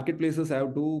 the marketplaces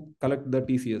have to collect the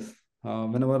TCS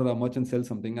whenever a merchant sells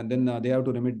something, and then they have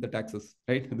to remit the taxes,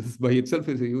 right? This by itself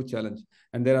is a huge challenge.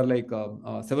 And there are like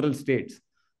several states.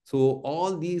 So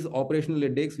all these operational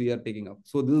headaches we are taking up.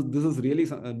 So this is really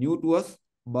new to us,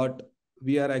 but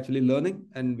we are actually learning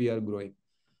and we are growing.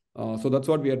 So that's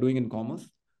what we are doing in commerce.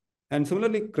 And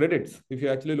similarly, credits, if you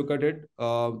actually look at it,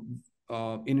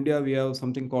 in India, we have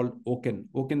something called OCEN.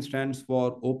 OCEN stands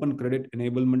for Open Credit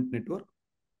Enablement Network.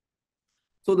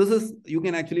 So this is, you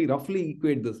can actually roughly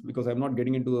equate this, because I'm not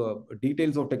getting into the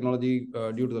details of technology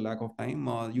due to the lack of time.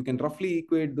 You can roughly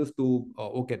equate this to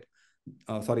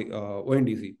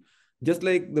ONDC. Just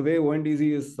like the way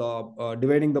ONDC is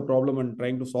dividing the problem and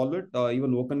trying to solve it,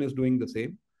 even OCEN is doing the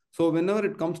same. So whenever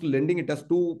it comes to lending, it has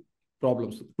two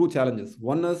problems, two challenges.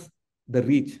 One is the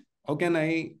reach. How can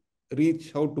I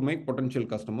reach out to my potential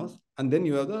customers? And then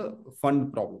you have the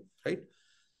fund problem, right?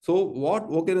 So what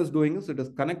OCEN is doing is it is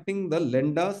connecting the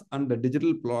lenders and the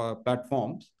digital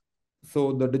platforms.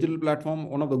 So the digital platform,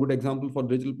 one of the good examples for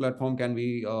digital platform can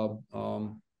be a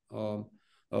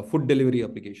food delivery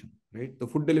application, right? The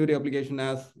food delivery application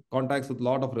has contacts with a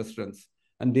lot of restaurants,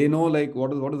 and they know, like,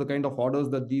 what is the kind of orders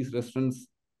that these restaurants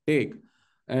take,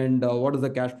 and what is the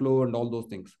cash flow and all those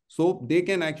things. So they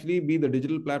can actually be the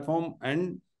digital platform,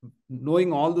 and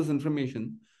knowing all this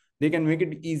information, they can make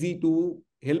it easy to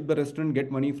help the restaurant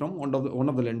get money from one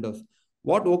of the lenders.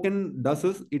 What OCEN does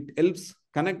is it helps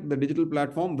connect the digital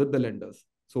platform with the lenders.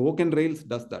 So OCEN Rails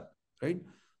does that, right?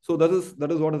 So that is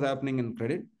what is happening in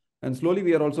credit, and slowly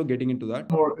we are also getting into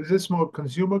that. Is this more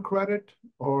consumer credit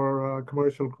or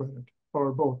commercial credit,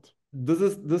 or both?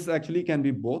 This actually can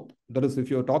be both. That is,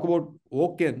 if you talk about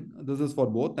OCEN, this is for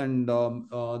both, and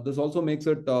this also makes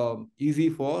it easy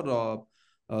for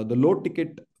the low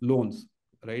ticket loans,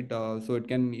 right? So it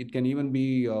can even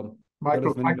be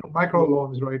micro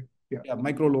loans, right? Yeah,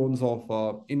 micro loans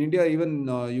of in India, even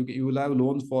you will have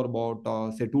loans for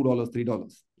about say $2,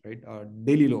 $3, right?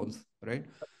 Daily loans, right?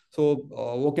 So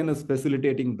OCEN is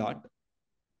facilitating that,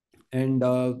 and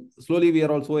slowly we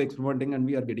are also experimenting and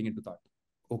we are getting into that.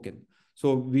 Okay.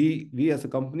 So we as a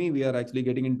company, we are actually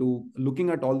getting into looking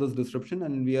at all this disruption,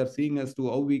 and we are seeing as to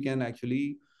how we can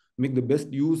actually make the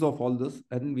best use of all this,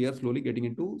 and we are slowly getting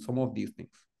into some of these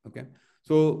things. Okay.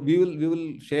 So we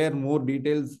will share more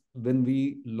details when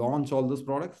we launch all these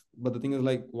products. But the thing is,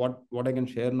 like, what I can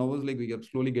share now is, like, we are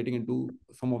slowly getting into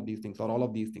some of these things, or all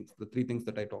of these things, the three things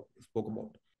that I spoke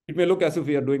about. It may look as if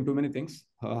we are doing too many things.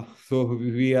 So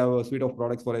we have a suite of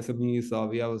products for SMEs.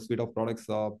 We have a suite of products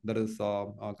that is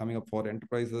coming up for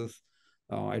enterprises.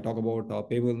 I talk about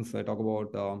payments. I talk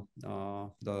about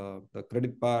the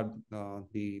credit part,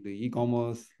 the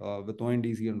e-commerce with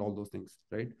ONDC and all those things,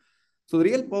 right? So the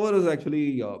real power is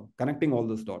actually connecting all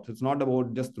these dots. It's not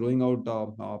about just throwing out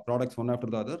products one after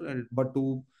the other, but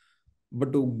to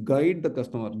but to guide the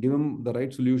customer, give him the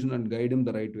right solution and guide him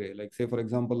the right way. Like say, for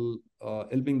example,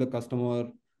 helping the customer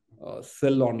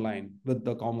sell online with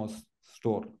the commerce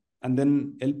store, and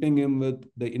then helping him with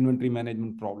the inventory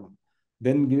management problem.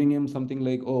 Then giving him something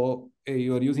like, oh, hey,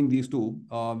 you are using these two.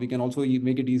 We can also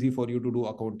make it easy for you to do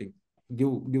accounting. Give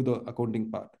the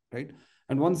accounting part, right?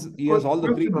 And once he has all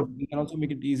the three, we can also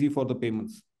make it easy for the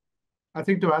payments. I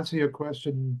think to answer your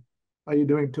question, are you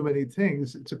doing too many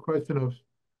things? It's a question of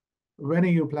when are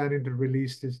you planning to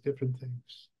release these different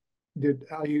things?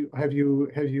 Have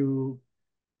you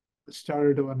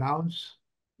started to announce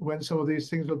when some of these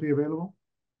things will be available?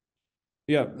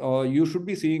 Yeah, you should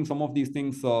be seeing some of these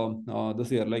things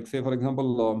this year. Like say, for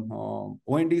example,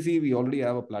 ONDC, we already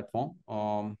have a platform.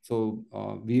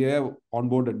 We have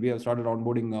onboarded, we have started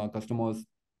onboarding customers,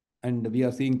 and we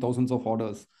are seeing thousands of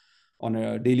orders on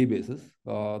a daily basis.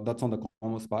 That's on the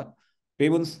commerce part.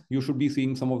 Payments, you should be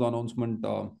seeing some of the announcement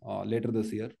later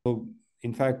this year. So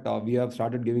in fact, we have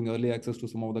started giving early access to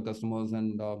some of the customers,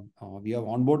 and we have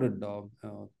onboarded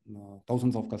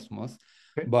thousands of customers.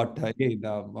 Okay. But again,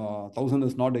 1,000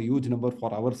 is not a huge number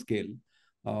for our scale.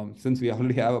 Since we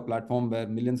already have a platform where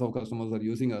millions of customers are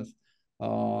using us,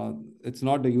 it's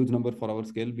not a huge number for our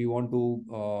scale. We want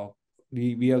to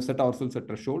we have set ourselves a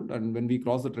threshold, and when we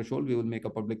cross the threshold, we will make a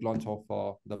public launch of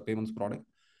the payments product.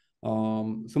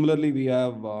 Similarly, we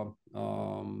have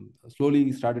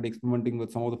slowly started experimenting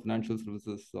with some of the financial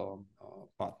services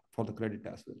part for the credit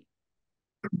as well.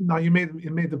 Now you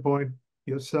made the point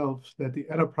yourself that the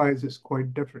enterprise is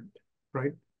quite different,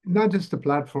 right? Not just the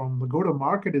platform, the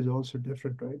go-to-market is also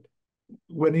different, right?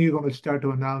 When are you going to start to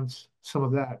announce some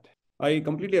of that? I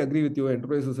completely agree with you.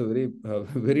 Enterprise is a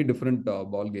very different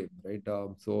ball game, right?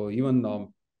 So even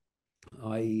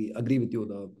I agree with you.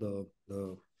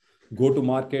 The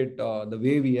go-to-market, the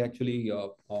way we actually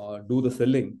do the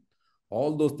selling,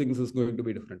 all those things is going to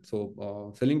be different.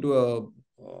 So selling to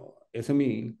a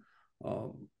SME,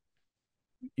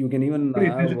 you can even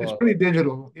have it's pretty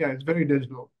digital. Yeah, it's very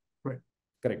digital, right?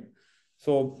 correct.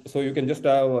 So you can just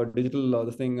have a digital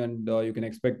this thing, and you can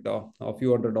expect a few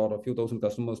hundred or a few thousand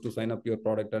customers to sign up your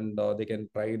product, and they can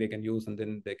try, they can use, and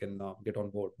then they can get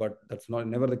on board. But that's not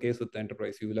never the case with the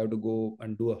enterprise. You will have to go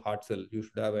and do a hard sell. You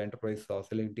should have an enterprise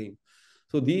selling team.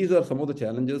 So these are some of the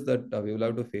challenges that we will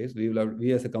have to face.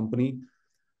 We as a company,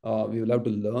 we will have to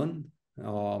learn.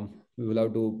 We will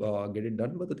have to get it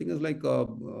done. But the thing is, like,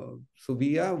 so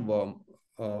we have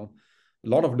a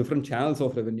lot of different channels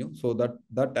of revenue. So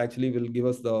that actually will give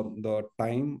us the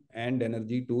time and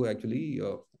energy to actually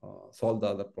solve the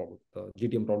other problem, the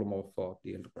GTM problem of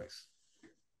the enterprise.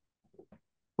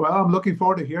 Well, I'm looking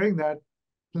forward to hearing that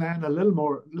plan, a little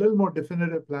more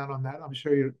definitive plan on that. I'm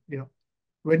sure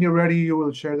when you're ready, you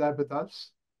will share that with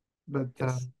us. But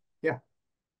Yes. yeah,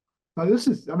 now this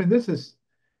is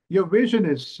your vision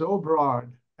is so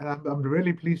broad, and I'm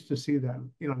really pleased to see that.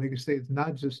 Like you say, it's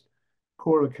not just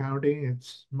core accounting;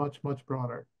 it's much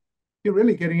broader. You're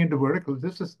really getting into verticals.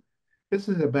 This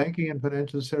is a banking and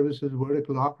financial services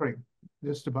vertical offering,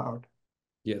 just about.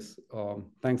 Yes.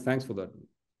 Thanks for that.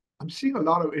 I'm seeing a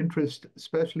lot of interest,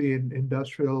 especially in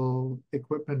industrial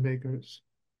equipment makers,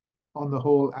 on the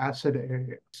whole asset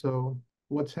area. So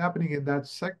what's happening in that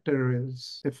sector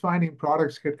is they're finding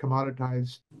products get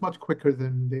commoditized much quicker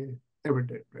than they ever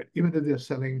did, right? Even if they're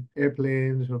selling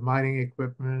airplanes or mining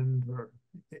equipment or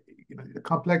the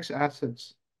complex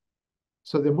assets.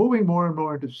 So they're moving more and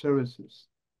more into services,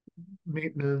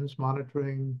 maintenance,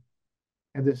 monitoring,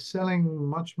 and they're selling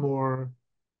much more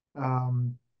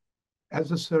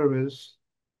as a service,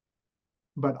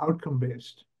 but outcome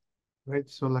based, right?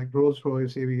 So like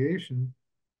Rolls-Royce Aviation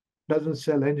doesn't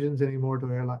sell engines anymore to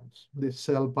airlines. They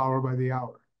sell power by the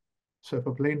hour. So if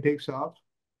a plane takes off,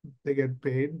 they get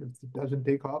paid. If it doesn't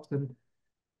take off, then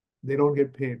they don't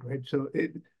get paid, right?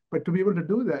 But to be able to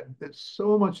do that, there's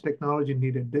so much technology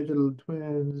needed: digital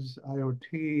twins,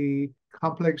 IoT,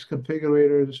 complex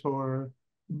configurators for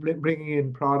bringing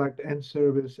in product and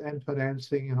service and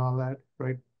financing and all that,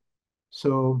 right?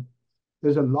 So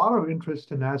there's a lot of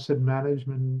interest in asset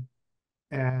management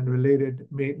and related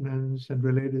maintenance and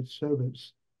related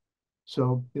service.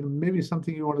 So maybe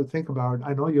something you want to think about.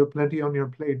 I know you have plenty on your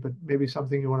plate, but maybe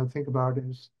something you want to think about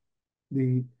is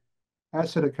the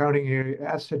asset accounting area,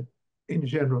 asset in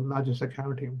general, not just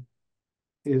accounting,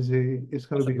 is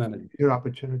going to be your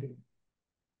opportunity.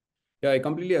 Yeah, I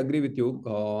completely agree with you.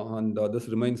 And this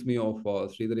reminds me of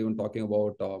Sridhar even talking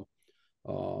about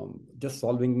just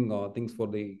solving things for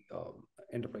the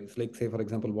enterprise. Like, say, for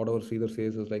example, whatever Sridhar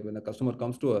says is like when a customer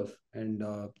comes to us and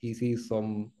he sees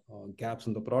some gaps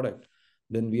in the product,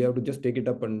 then we have to just take it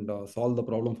up and solve the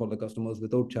problem for the customers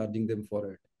without charging them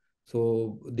for it.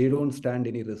 So they don't stand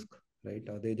any risk, right?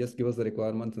 They just give us the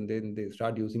requirements and then they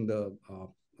start using the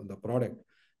product,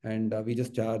 and we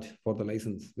just charge for the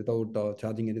license without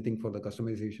charging anything for the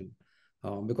customization,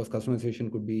 because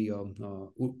customization could be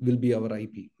will be our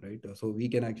IP, right? So we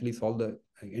can actually solve the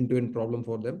end-to-end problem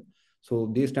for them.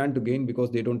 So they stand to gain because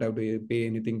they don't have to pay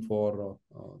anything for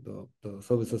the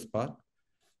services part,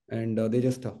 and they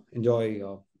just enjoy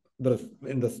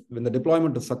when the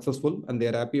deployment is successful and they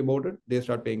are happy about it, they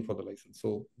start paying for the license.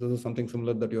 So this is something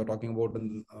similar that you're talking about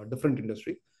in a different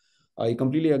industry. I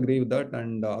completely agree with that,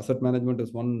 and asset management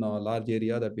is one large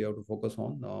area that we have to focus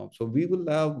on. So we will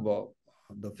have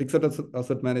the fixed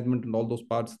asset management and all those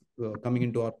parts coming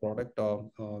into our product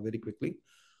very quickly.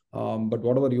 But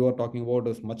whatever you are talking about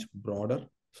is much broader.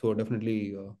 So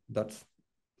definitely that's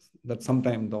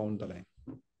sometime down the line.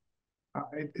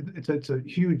 It's a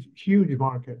huge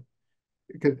market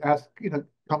because as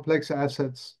complex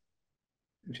assets.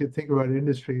 If you think about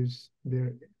industries,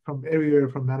 they're from everywhere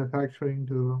from manufacturing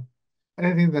to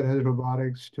anything that has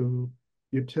robotics to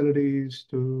utilities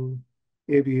to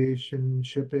aviation,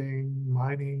 shipping,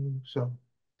 mining. So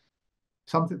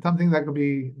something that could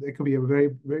be a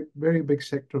very big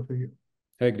sector for you.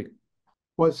 I agree.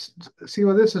 Was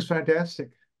Siva, this is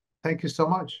fantastic. Thank you so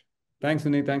much. Thanks,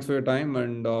 Vinny. Thanks for your time,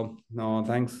 and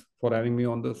thanks for having me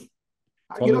on this.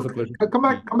 It's You always know, a pleasure.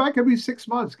 come back every 6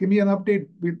 months. Give me an update.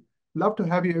 We'd love to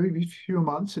have you every few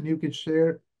months, and you can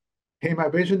share, hey, my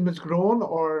vision has grown,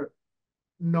 or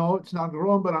no, it's not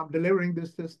grown, but I'm delivering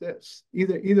this.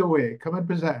 Either way, come and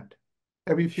present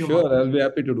every few Sure, months. I'll be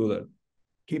happy to do that.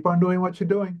 Keep on doing what you're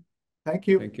doing. Thank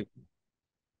you. Thank you.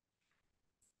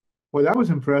 Well, that was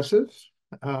impressive.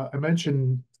 I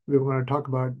mentioned we were going to talk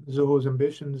about Zoho's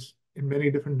ambitions in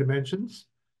many different dimensions.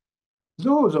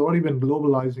 Zoho has already been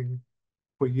globalizing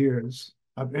for years.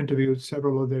 I've interviewed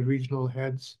several of their regional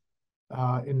heads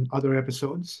in other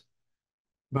episodes,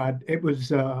 but it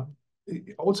was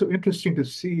also interesting to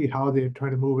see how they're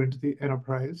trying to move into the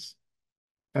enterprise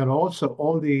and also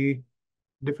all the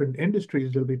different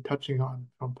industries they'll be touching on,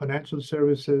 from financial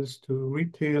services to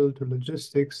retail to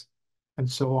logistics and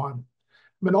so on.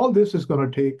 I mean, all this is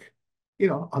going to take,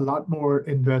 a lot more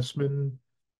investment,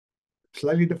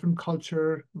 slightly different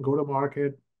culture,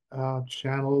 go-to-market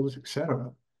channels,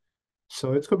 etc.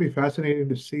 So it's going to be fascinating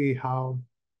to see how,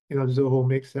 Zoho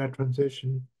makes that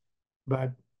transition.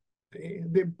 But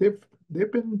they've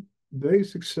been very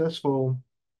successful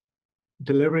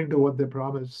delivering to what they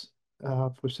promise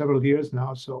for several years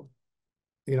now. So,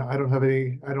 I don't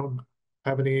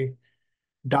have any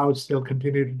doubts they'll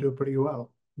continue to do pretty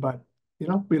well. But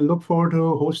we look forward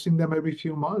to hosting them every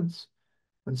few months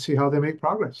and see how they make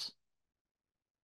progress.